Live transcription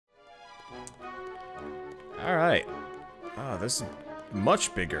Alright. Ah, this is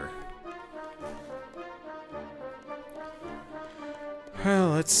much bigger. Well,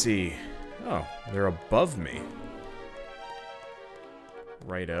 let's see. Oh, they're above me.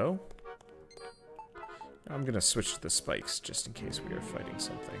 Righto. I'm gonna switch to the spikes, just in case we are fighting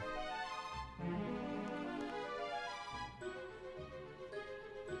something.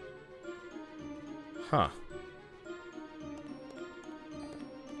 Huh.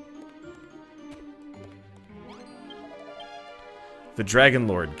 The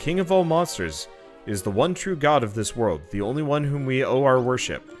Dragonlord, king of all monsters, is the one true god of this world, the only one whom we owe our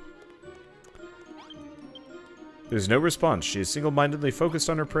worship. There's no response. She is single-mindedly focused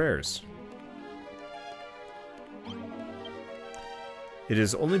on her prayers. It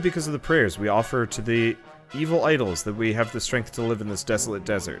is only because of the prayers we offer to the evil idols that we have the strength to live in this desolate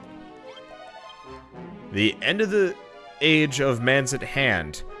desert. The end of the age of man's at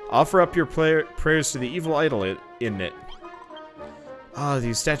hand. Offer up your prayers to the evil idol in it. Ah,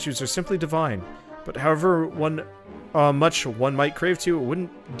 these statues are simply divine. But however much one might crave to, it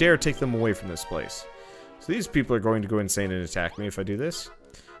wouldn't dare take them away from this place. So these people are going to go insane and attack me if I do this.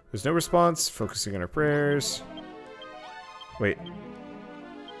 There's no response. Focusing on our prayers. Wait.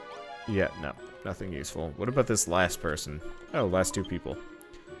 Yeah, no. Nothing useful. What about this last person? Oh, last two people.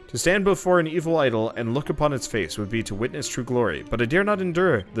 To stand before an evil idol and look upon its face would be to witness true glory, but I dare not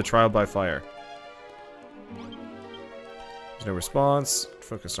endure the trial by fire. There's no response.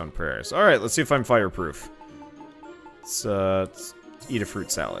 Focused on prayers. Alright, let's see if I'm fireproof. Let's eat a fruit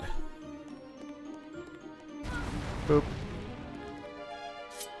salad. Boop.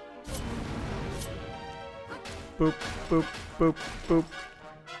 Boop, boop, boop, boop.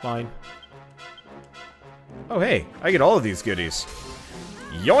 Fine. Oh, hey, I get all of these goodies.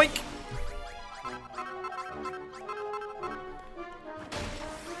 Yoink!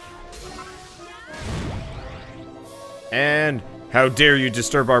 And how dare you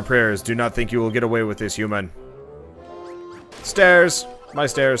disturb our prayers? Do not think you will get away with this, human. Stairs! My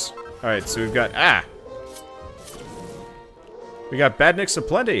stairs. Alright, so we've got... Ah! We got badniks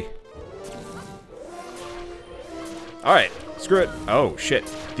aplenty. Alright, screw it. Oh, shit.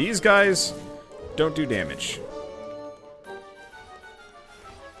 These guys don't do damage.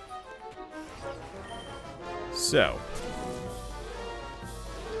 So.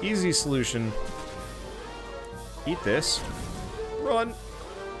 Easy solution. Eat this. Run.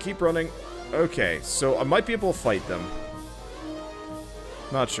 Keep running. Okay, so I might be able to fight them.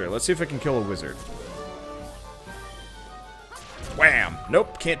 Not sure. Let's see if I can kill a wizard. Wham!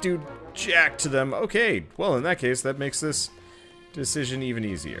 Nope, can't do jack to them. Okay, well, in that case, that makes this decision even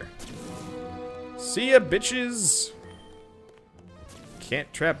easier. See ya, bitches!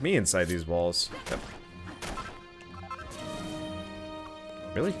 Can't trap me inside these walls. Yep.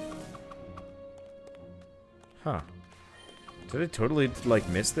 Really? Huh. Did I totally, like,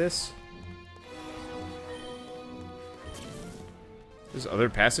 miss this? There's other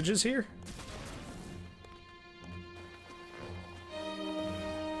passages here?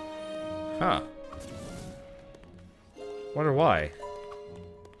 Huh. Wonder why.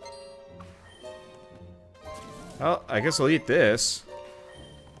 Well, I guess I'll eat this.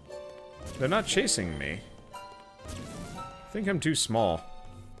 They're not chasing me. I think I'm too small.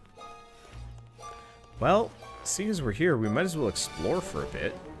 Well, seeing as we're here, we might as well explore for a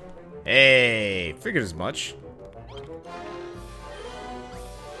bit. Hey, figured as much.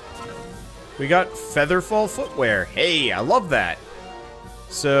 We got Featherfall footwear. Hey, I love that.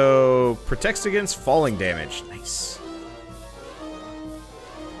 So, protects against falling damage. Nice.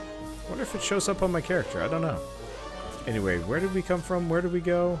 Wonder if it shows up on my character. I don't know. Anyway, where did we come from? Where did we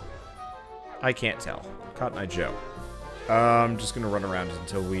go? I can't tell. Cotton Eye Joe. I'm just gonna run around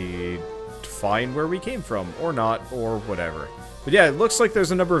until we find where we came from, or not, or whatever. But yeah, it looks like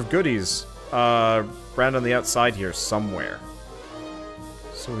there's a number of goodies around on the outside here somewhere.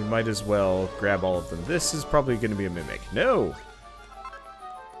 So we might as well grab all of them. This is probably going to be a mimic. No!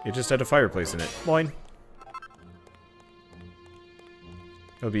 It just had a fireplace in it. Boing.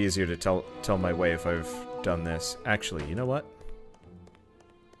 It'll be easier to tell my way if I've done this. Actually, you know what?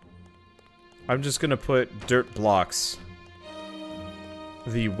 I'm just going to put dirt blocks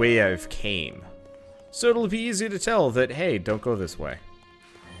the way I've came. So it'll be easy to tell that, hey, don't go this way.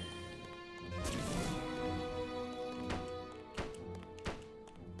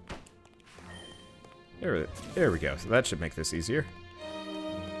 There we go. So that should make this easier.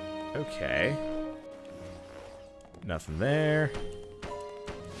 Okay. Nothing there.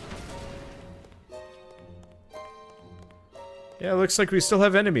 Yeah, it looks like we still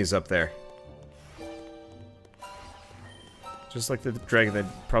have enemies up there. Just like the dragon that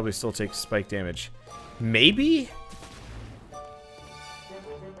probably still takes spike damage. Maybe?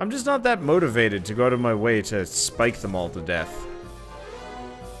 I'm just not that motivated to go out of my way to spike them all to death.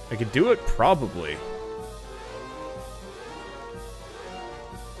 I could do it, probably.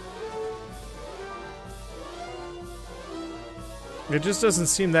 It just doesn't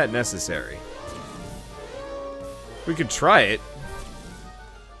seem that necessary. We could try it.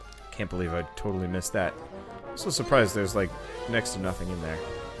 Can't believe I totally missed that. I'm so surprised there's, like, next to nothing in there.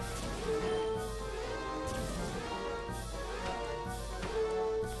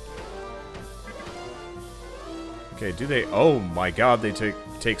 Okay, do they... Oh my god, they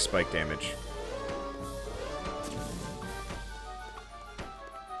take spike damage.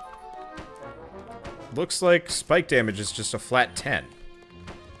 Looks like spike damage is just a flat 10.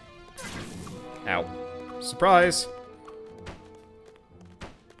 Ow. Surprise!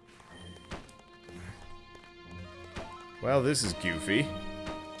 Well, this is goofy.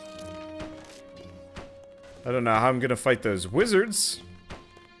 I don't know how I'm gonna fight those wizards.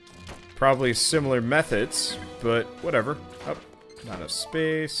 Probably similar methods, but whatever. Oh, not enough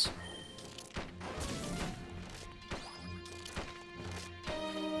space.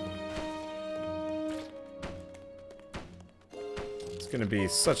 It's gonna be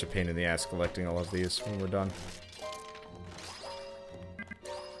such a pain in the ass collecting all of these when we're done.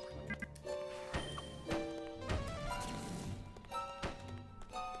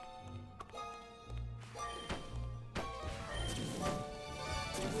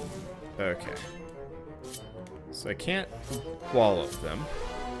 Okay. So I can't wallop them.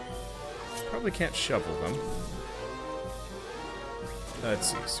 Probably can't shovel them.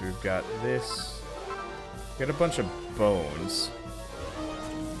 Let's see, so we've got this. We've got a bunch of bones.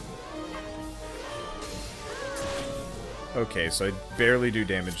 Okay, so I barely do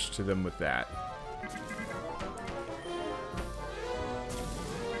damage to them with that.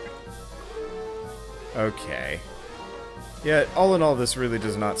 Okay. Yeah, all in all, this really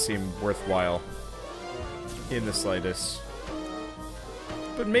does not seem worthwhile in the slightest.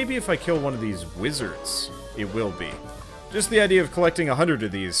 But maybe if I kill one of these wizards, it will be. Just the idea of collecting 100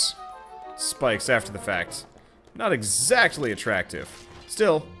 of these spikes after the fact. Not exactly attractive.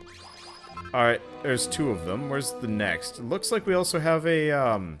 Still. Alright, there's 2 of them. Where's the next? It looks like we also have a,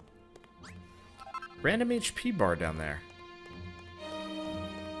 random HP bar down there.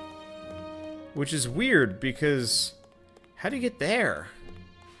 Which is weird, because... How do you get there?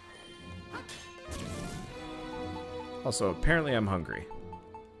 Also, apparently I'm hungry.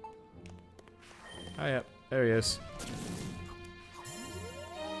 Oh, yeah. There he is.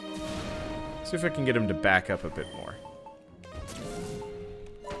 See if I can get him to back up a bit more.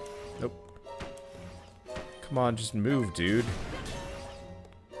 Nope. Come on, just move, dude.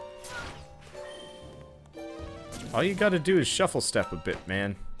 All you gotta do is shuffle step a bit,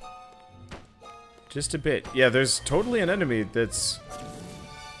 man. Just a bit. Yeah, there's totally an enemy that's...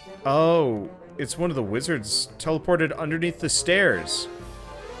 Oh, it's one of the wizards teleported underneath the stairs.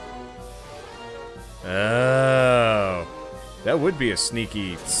 Oh. That would be a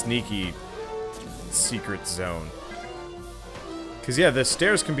sneaky secret zone. Because, yeah, the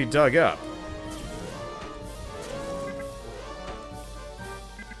stairs can be dug up.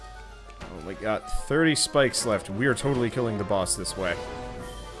 Oh my god, 30 spikes left. We are totally killing the boss this way.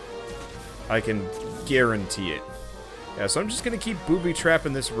 I can guarantee it. Yeah, so I'm just gonna keep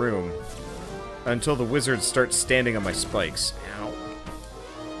booby-trapping this room until the wizards start standing on my spikes. Ow.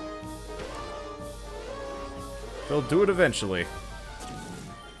 They'll do it eventually.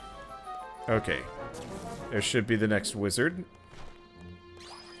 Okay. There should be the next wizard.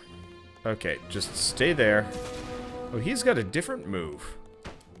 Okay, just stay there. Oh, he's got a different move.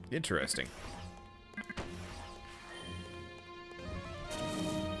 Interesting.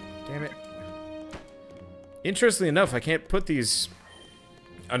 Damn it. Interestingly enough, I can't put these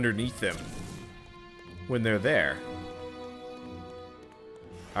underneath them when they're there.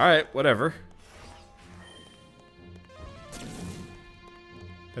 Alright, whatever.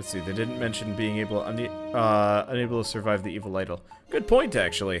 Let's see, they didn't mention being able unable to survive the evil idol. Good point,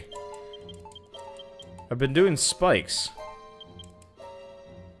 actually. I've been doing spikes.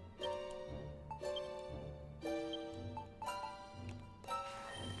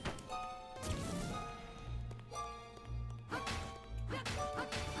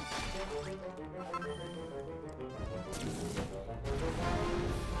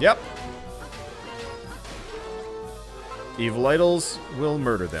 Yep. Evil idols will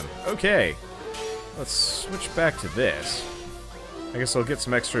murder them. Okay. Let's switch back to this. I guess I'll get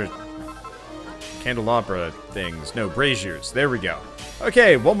some extra candelabra things. No, braziers. There we go.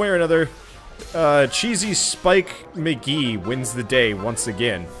 Okay, one way or another, Cheesy Spike McGee wins the day once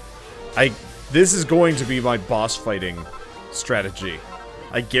again. I This is going to be my boss fighting strategy.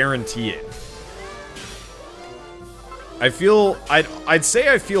 I guarantee it. I'd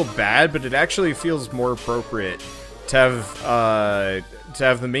say I feel bad, but it actually feels more appropriate to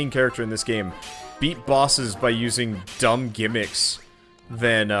have the main character in this game beat bosses by using dumb gimmicks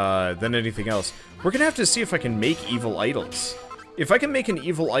than anything else. We're gonna have to see if I can make evil idols. If I can make an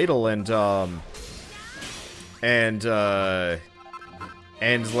evil idol and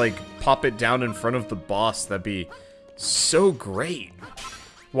like pop it down in front of the boss, that'd be so great.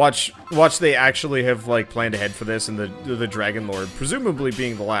 Watch they actually have like planned ahead for this, and the Dragonlord, presumably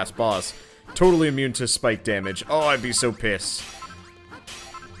being the last boss, totally immune to spike damage. Oh, I'd be so pissed.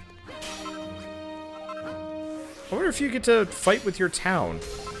 I wonder if you get to fight with your town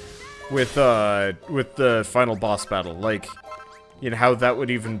with the final boss battle, like, you know, how that would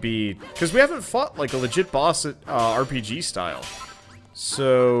even be, because we haven't fought like a legit boss at RPG style.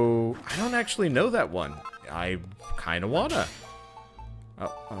 So I don't actually know that one. I kind of wanna.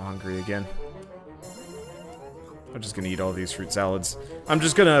 Oh, I'm hungry again. I'm just gonna eat all these fruit salads. I'm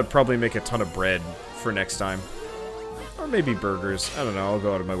just gonna probably make a ton of bread for next time. Or maybe burgers. I don't know, I'll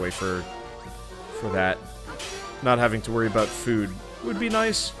go out of my way for that. Not having to worry about food would be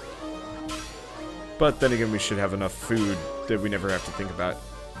nice. But then again, we should have enough food that we never have to think about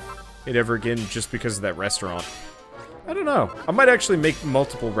it ever again just because of that restaurant. I don't know. I might actually make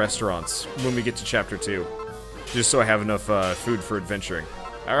multiple restaurants when we get to Chapter 2. Just so I have enough food for adventuring.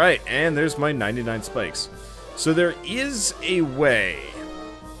 Alright, and there's my 99 spikes. So there is a way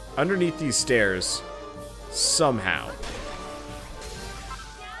underneath these stairs, somehow.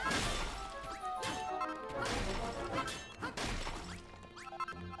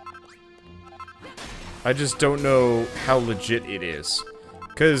 I just don't know how legit it is.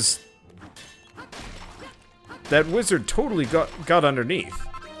 Because that wizard totally got underneath.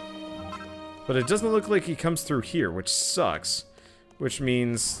 But it doesn't look like he comes through here, which sucks. Which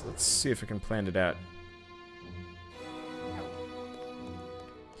means, let's see if I can plan it out.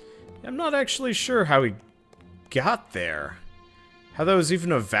 I'm not actually sure how he got there. How that was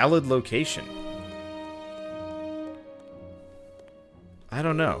even a valid location. I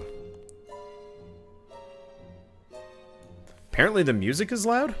don't know. Apparently the music is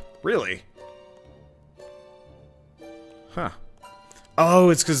loud? Really? Huh. Oh,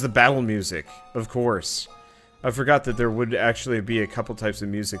 it's because the battle music. Of course. I forgot that there would actually be a couple types of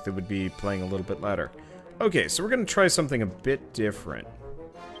music that would be playing a little bit louder. Okay, so we're gonna try something a bit different.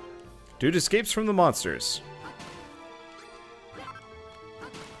 Dude escapes from the monsters.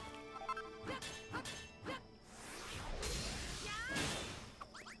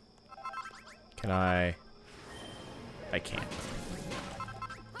 Can I can't.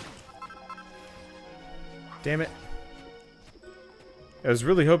 Damn it. I was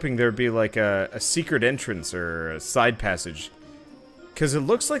really hoping there'd be like a secret entrance or a side passage. Because it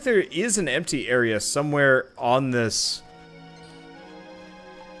looks like there is an empty area somewhere on this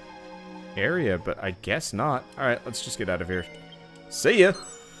area, but I guess not. Alright, let's just get out of here. See ya!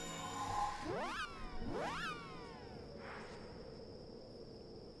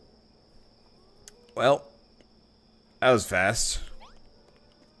 Well, that was fast.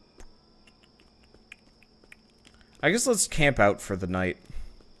 I guess let's camp out for the night.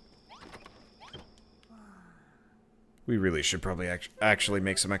 We really should probably actually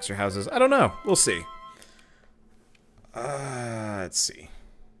make some extra houses. I don't know. We'll see. Let's see.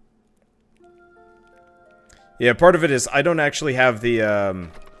 Yeah, part of it is I don't actually have the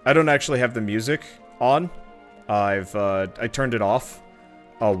music on. I turned it off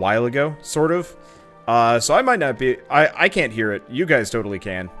a while ago, sort of. So I might not be... I can't hear it. You guys totally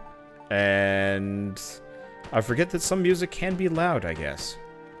can. And I forget that some music can be loud, I guess.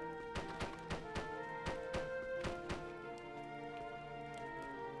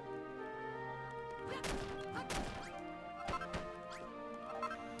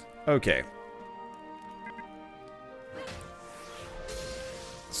 Okay.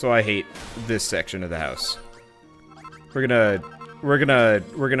 So I hate this section of the house. We're gonna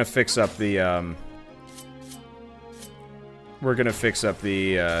fix up the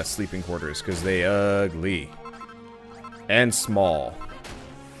sleeping quarters because they ugly and small.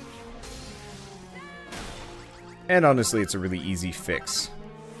 And honestly, it's a really easy fix.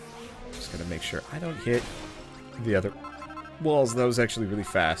 Just gotta make sure I don't hit the other walls. That was actually really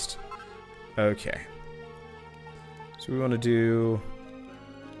fast. Okay. So we want to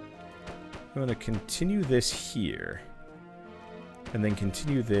continue this here. And then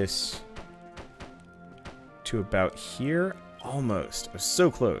continue this to about here. Almost. I was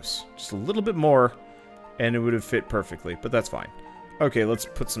so close. Just a little bit more, and it would have fit perfectly, but that's fine. Okay, let's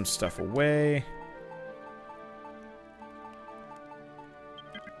put some stuff away.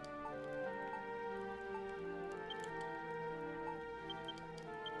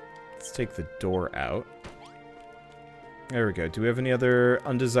 Let's take the door out. There we go. Do we have any other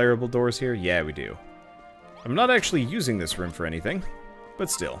undesirable doors here? Yeah, we do. I'm not actually using this room for anything, but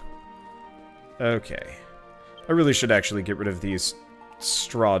still. Okay. I really should actually get rid of these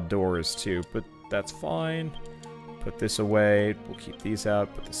straw doors too, but that's fine. Put this away. We'll keep these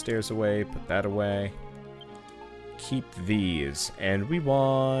out. Put the stairs away. Put that away. Keep these. And we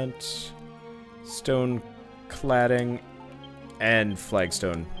want stone cladding and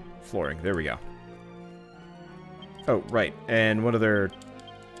flagstone flooring. There we go. Oh, right. And one other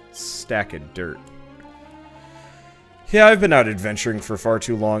stack of dirt. Yeah, I've been out adventuring for far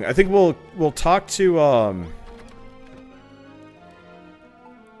too long. I think we'll talk to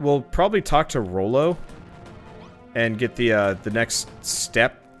we'll probably talk to Rollo and get the next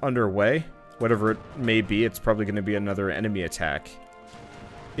step underway. Whatever it may be, it's probably going to be another enemy attack.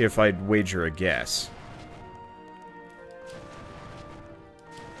 If I'd wager a guess.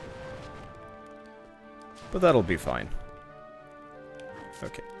 But that'll be fine.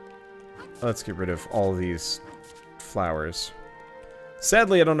 Okay. Let's get rid of all these flowers.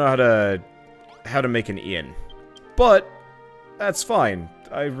 Sadly, I don't know how to make an inn. But that's fine.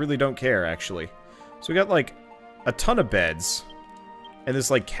 I really don't care, actually. So we got, like, a ton of beds. And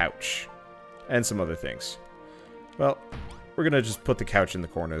this, like, couch. And some other things. Well, we're gonna just put the couch in the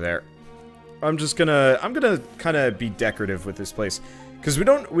corner there. I'm gonna kind of be decorative with this place. Because we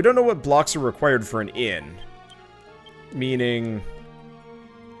don't know what blocks are required for an inn. Meaning...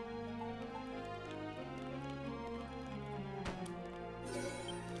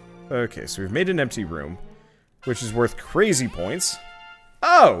 Okay, so we've made an empty room, which is worth crazy points.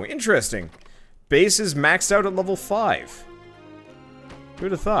 Oh, interesting. Base is maxed out at level 5.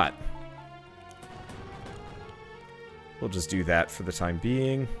 Who'd have thought? We'll just do that for the time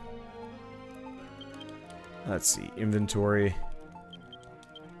being. Let's see, inventory.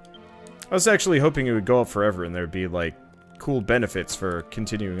 I was actually hoping it would go up forever and there'd be, like, cool benefits for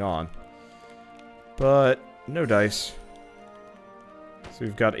continuing on. But, no dice. So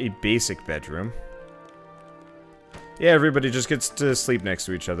we've got a basic bedroom. Yeah, everybody just gets to sleep next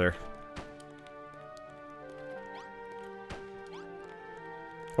to each other.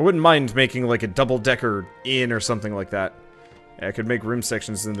 I wouldn't mind making like a double-decker inn or something like that. Yeah, I could make room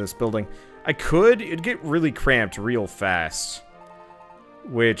sections in this building. I could, it'd get really cramped real fast.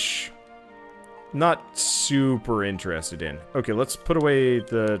 Which, not super interested in. Okay, let's put away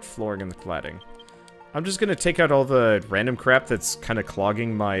the flooring and the cladding. I'm just gonna take out all the random crap that's kind of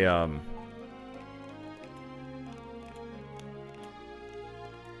clogging my,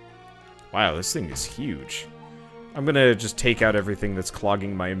 Wow, this thing is huge. I'm gonna just take out everything that's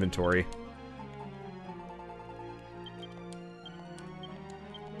clogging my inventory.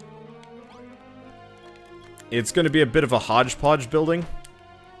 It's gonna be a bit of a hodgepodge building.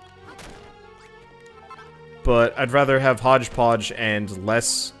 But I'd rather have hodgepodge and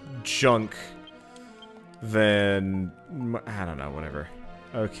less junk than... I don't know, whatever.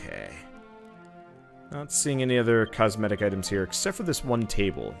 Okay. Not seeing any other cosmetic items here, except for this one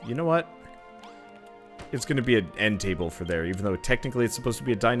table. You know what? It's going to be an end table for there, even though technically it's supposed to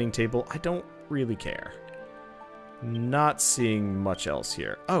be a dining table. I don't really care. Not seeing much else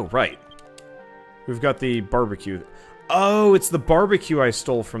here. Oh, right. We've got the barbecue. Oh, it's the barbecue I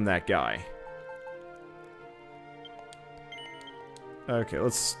stole from that guy. Okay,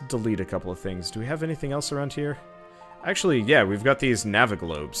 let's delete a couple of things. Do we have anything else around here? Actually, yeah, we've got these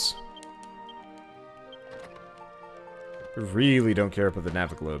naviglobes. I really don't care about the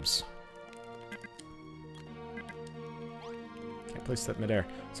naviglobes. Can't place that midair.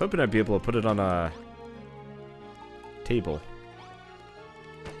 I was hoping I'd be able to put it on a table.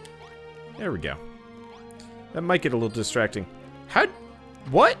 There we go. That might get a little distracting.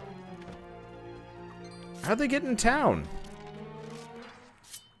 What? How'd they get in town?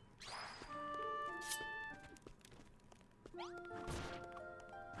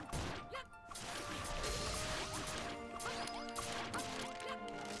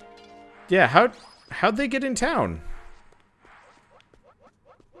 Yeah, how'd they get in town?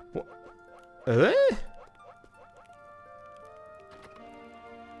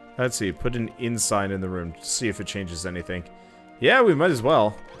 Let's see, put an inn sign in the room to see if it changes anything. Yeah, we might as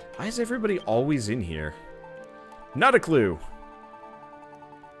well. Why is everybody always in here? Not a clue.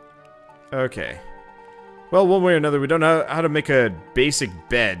 Okay. Well, one way or another, we don't know how to make a basic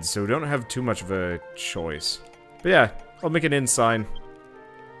bed, so we don't have too much of a choice. But yeah, I'll make an inn sign.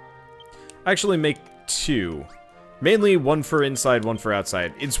 Actually make two. Mainly one for inside, one for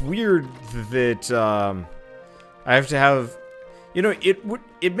outside. It's weird that I have to have, you know,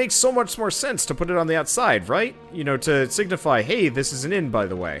 it makes so much more sense to put it on the outside, right? You know, to signify, hey, this is an inn, by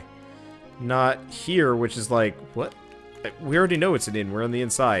the way. Not here, which is like, what? We already know it's an inn. We're on the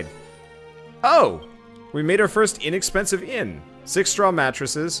inside. Oh! We made our first inexpensive inn. 6 straw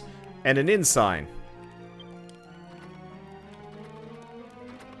mattresses and an inn sign.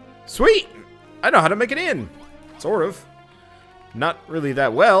 Sweet! I know how to make an inn. Sort of. Not really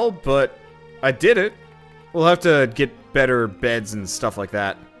that well, but I did it. We'll have to get better beds and stuff like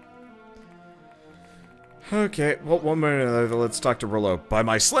that. Okay, well, one minute or another, let's talk to Rollo. By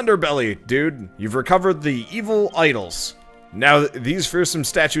my slender belly, dude, you've recovered the evil idols. Now that these fearsome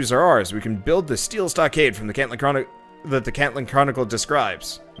statues are ours, we can build the steel stockade from the Cantlin Chronicle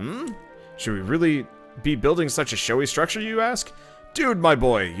describes. Should we really be building such a showy structure, you ask? Dude, my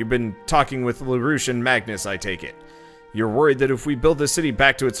boy, you've been talking with LaRouche and Magnus, I take it. You're worried that if we build this city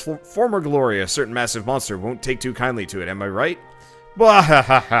back to its former glory, a certain massive monster won't take too kindly to it, am I right?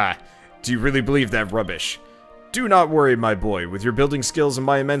 Bwahahaha! Do you really believe that rubbish? Do not worry, my boy. With your building skills and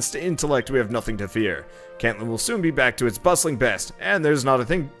my immense intellect, we have nothing to fear. Cantlin will soon be back to its bustling best, and there's not a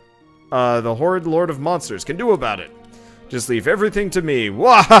thing the horrid Lord of Monsters can do about it. Just leave everything to me.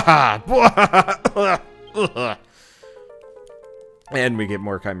 Wahaha! And we get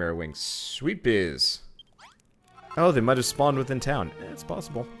more Chimera Wings. Sweet biz. Oh, they might have spawned within town. It's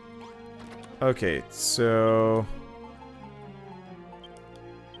possible. Okay, so...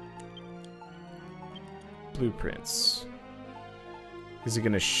 Blueprints. Is he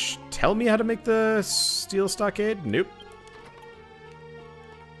gonna tell me how to make the steel stockade? Nope.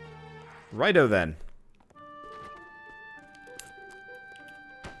 Righto then.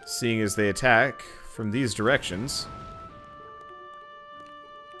 Seeing as they attack from these directions...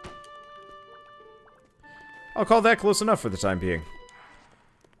 I'll call that close enough for the time being.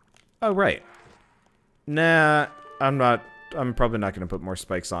 Oh, right. Nah, I'm probably not going to put more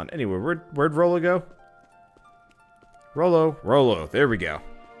spikes on. Anyway, where'd Rollo go? Rollo, there we go.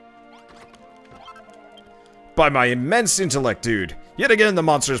 By my immense intellect, dude. Yet again, the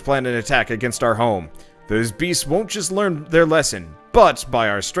monsters plan an attack against our home. Those beasts won't just learn their lesson, but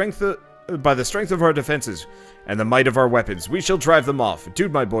by the strength of our defenses and the might of our weapons, we shall drive them off.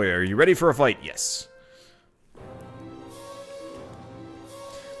 Dude, my boy, are you ready for a fight? Yes.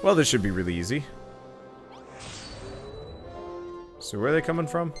 Well, this should be really easy. So where are they coming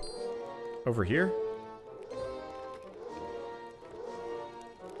from? Over here?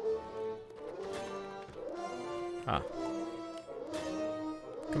 Ah.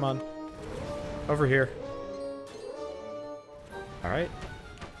 Come on. Over here. Alright.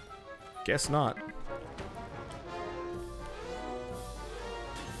 Guess not.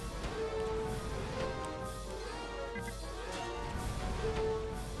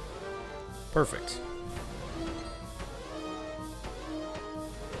 Perfect.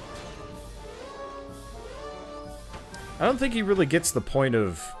 I don't think he really gets the point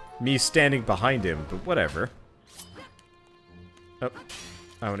of me standing behind him, but whatever. Oh,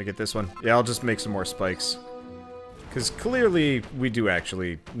 I want to get this one. Yeah, I'll just make some more spikes. Because clearly, we do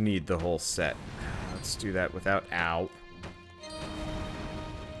actually need the whole set. Let's do that without... Ow.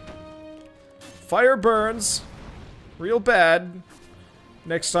 Fire burns! Real bad.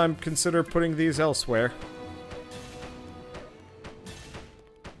 Next time, consider putting these elsewhere.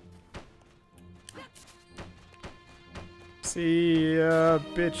 See ya,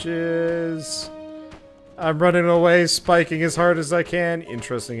 bitches. I'm running away, spiking as hard as I can.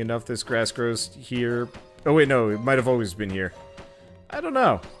 Interesting enough, this grass grows here. Oh wait, no, it might have always been here. I don't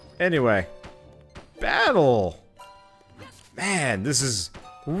know. Anyway. Battle! Man, this is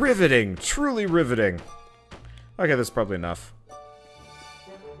riveting. Truly riveting. Okay, that's probably enough.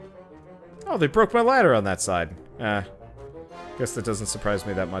 Oh, they broke my ladder on that side. Guess that doesn't surprise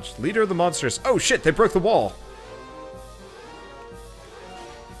me that much. Leader of the monsters. Oh shit, they broke the wall.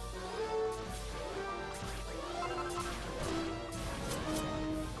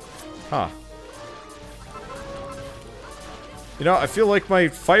 Huh. You know, I feel like my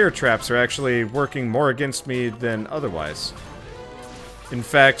fire traps are actually working more against me than otherwise. In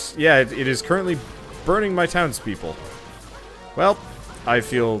fact, yeah, it is currently burning my townspeople. Well, I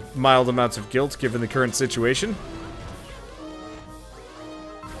feel mild amounts of guilt given the current situation.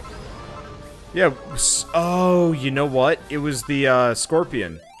 Yeah, oh, you know what? It was the,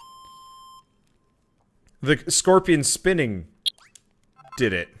 scorpion. The scorpion spinning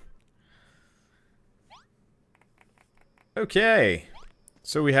did it. Okay.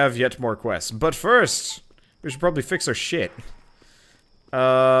 So we have yet more quests. But first, we should probably fix our shit.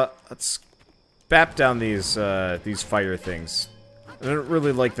 Let's bap down these fire things. I don't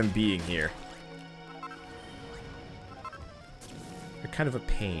really like them being here. They're kind of a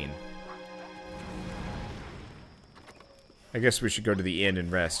pain. I guess we should go to the inn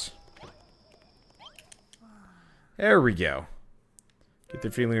and rest. There we go. Get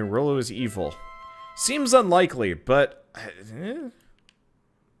the feeling Rollo is evil. Seems unlikely, but... I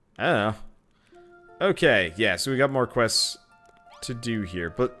don't know. Okay, yeah, so we got more quests to do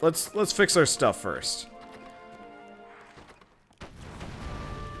here, but let's fix our stuff first.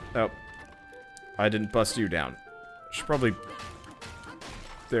 Oh. I didn't bust you down. Should probably...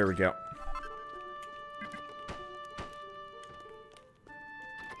 There we go.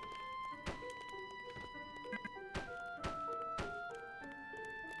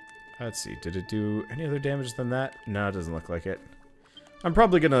 Let's see, did it do any other damage than that? No, it doesn't look like it. I'm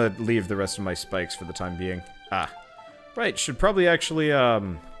probably gonna leave the rest of my spikes for the time being. Ah. Right, should probably actually,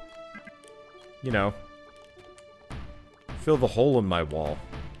 you know, fill the hole in my wall.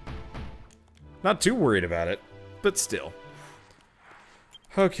 Not too worried about it, but still.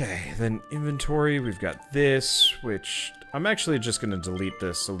 Okay, then inventory, we've got this, which I'm actually just gonna delete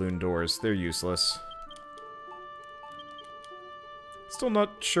the saloon doors. They're useless. Still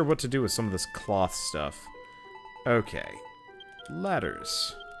not sure what to do with some of this cloth stuff. Okay.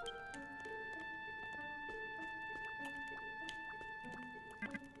 Ladders.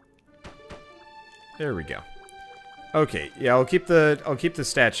 There we go. Okay, yeah, I'll keep the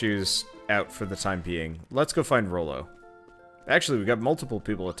statues out for the time being. Let's go find Rollo. Actually, we got multiple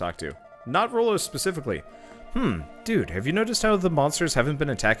people to talk to. Not Rollo specifically. Dude, have you noticed how the monsters haven't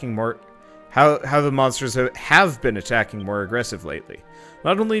been attacking more... How the monsters have been attacking more aggressive lately?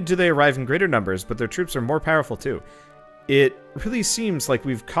 Not only do they arrive in greater numbers, but their troops are more powerful too. It really seems like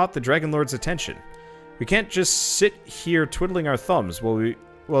we've caught the Dragonlord's attention. We can't just sit here twiddling our thumbs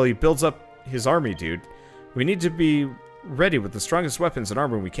while he builds up his army, dude. We need to be ready with the strongest weapons and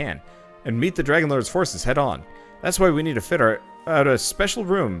armor we can, and meet the Dragonlord's forces head on. That's why we need to fit out a special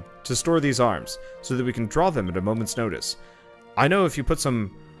room to store these arms, so that we can draw them at a moment's notice. I know if you put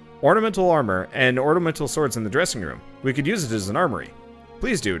some ornamental armor and ornamental swords in the dressing room, we could use it as an armory.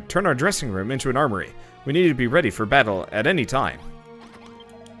 Please, dude, turn our dressing room into an armory. We need to be ready for battle at any time.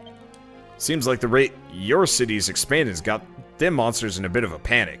 Seems like the rate your city's expanding's got them monsters in a bit of a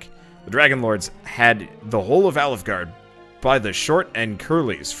panic. The Dragonlords had the whole of Alefgard by the short and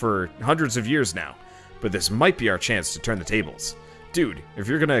curlies for hundreds of years now, but this might be our chance to turn the tables. Dude, if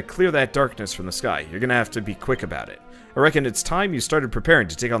you're gonna clear that darkness from the sky, you're gonna have to be quick about it. I reckon it's time you started preparing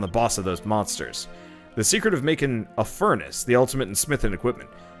to take on the boss of those monsters. The secret of making a furnace, the ultimate in smithing equipment,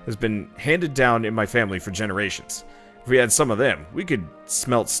 has been handed down in my family for generations. If we had some of them, we could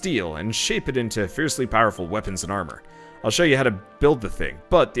smelt steel and shape it into fiercely powerful weapons and armor. I'll show you how to build the thing,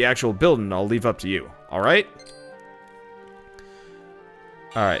 but the actual building I'll leave up to you, alright?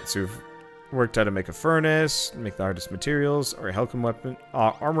 Alright, so we've worked out how to make a furnace, make the hardest materials, or a Helcom weapon,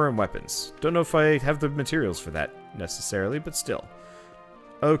 armor and weapons. Don't know if I have the materials for that necessarily, but still.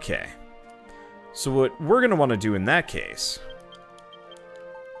 Okay. So what we're going to want to do in that case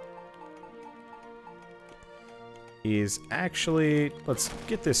is actually, let's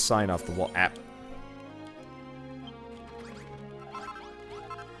get this sign off the wall.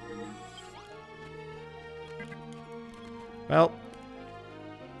 Well,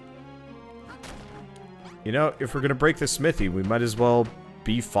 you know, if we're going to break the smithy, we might as well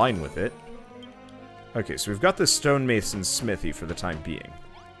be fine with it. Okay, so we've got the stonemason smithy for the time being.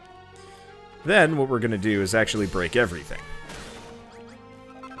 Then, what we're going to do is actually break everything.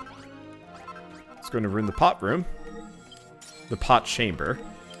 It's going to ruin the pot room. The pot chamber.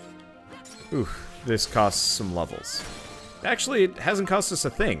 Ooh, this costs some levels. Actually, it hasn't cost us a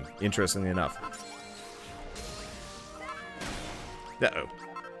thing, interestingly enough. Uh-oh.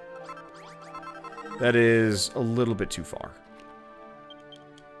 That is a little bit too far.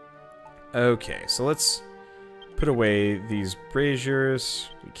 Okay, so let's put away these braziers.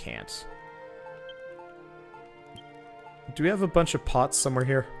 We can't. Do we have a bunch of pots somewhere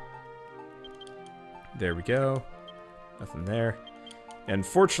here? There we go. Nothing there.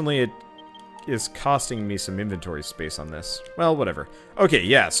 Unfortunately, it is costing me some inventory space on this. Well, whatever. Okay,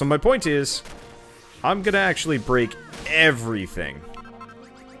 yeah, so my point is, I'm gonna actually break everything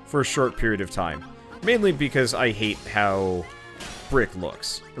for a short period of time. Mainly because I hate how brick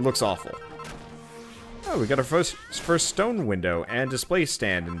looks. It looks awful. Oh, we got our first stone window and display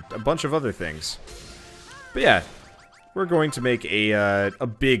stand and a bunch of other things. But yeah, we're going to make a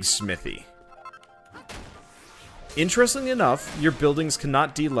big smithy. Interestingly enough, your buildings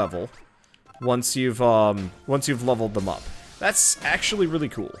cannot de-level once you've leveled them up. That's actually really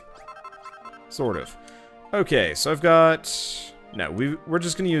cool. Sort of. Okay, so I've got... No, we're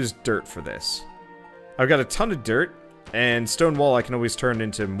just going to use dirt for this. I've got a ton of dirt, and stone wall I can always turn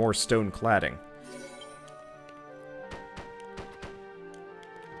into more stone cladding.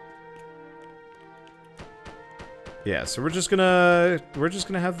 Yeah, so we're just gonna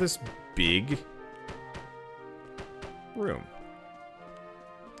have this big room.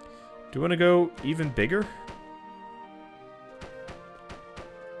 Do you want to go even bigger?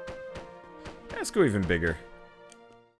 Let's go even bigger.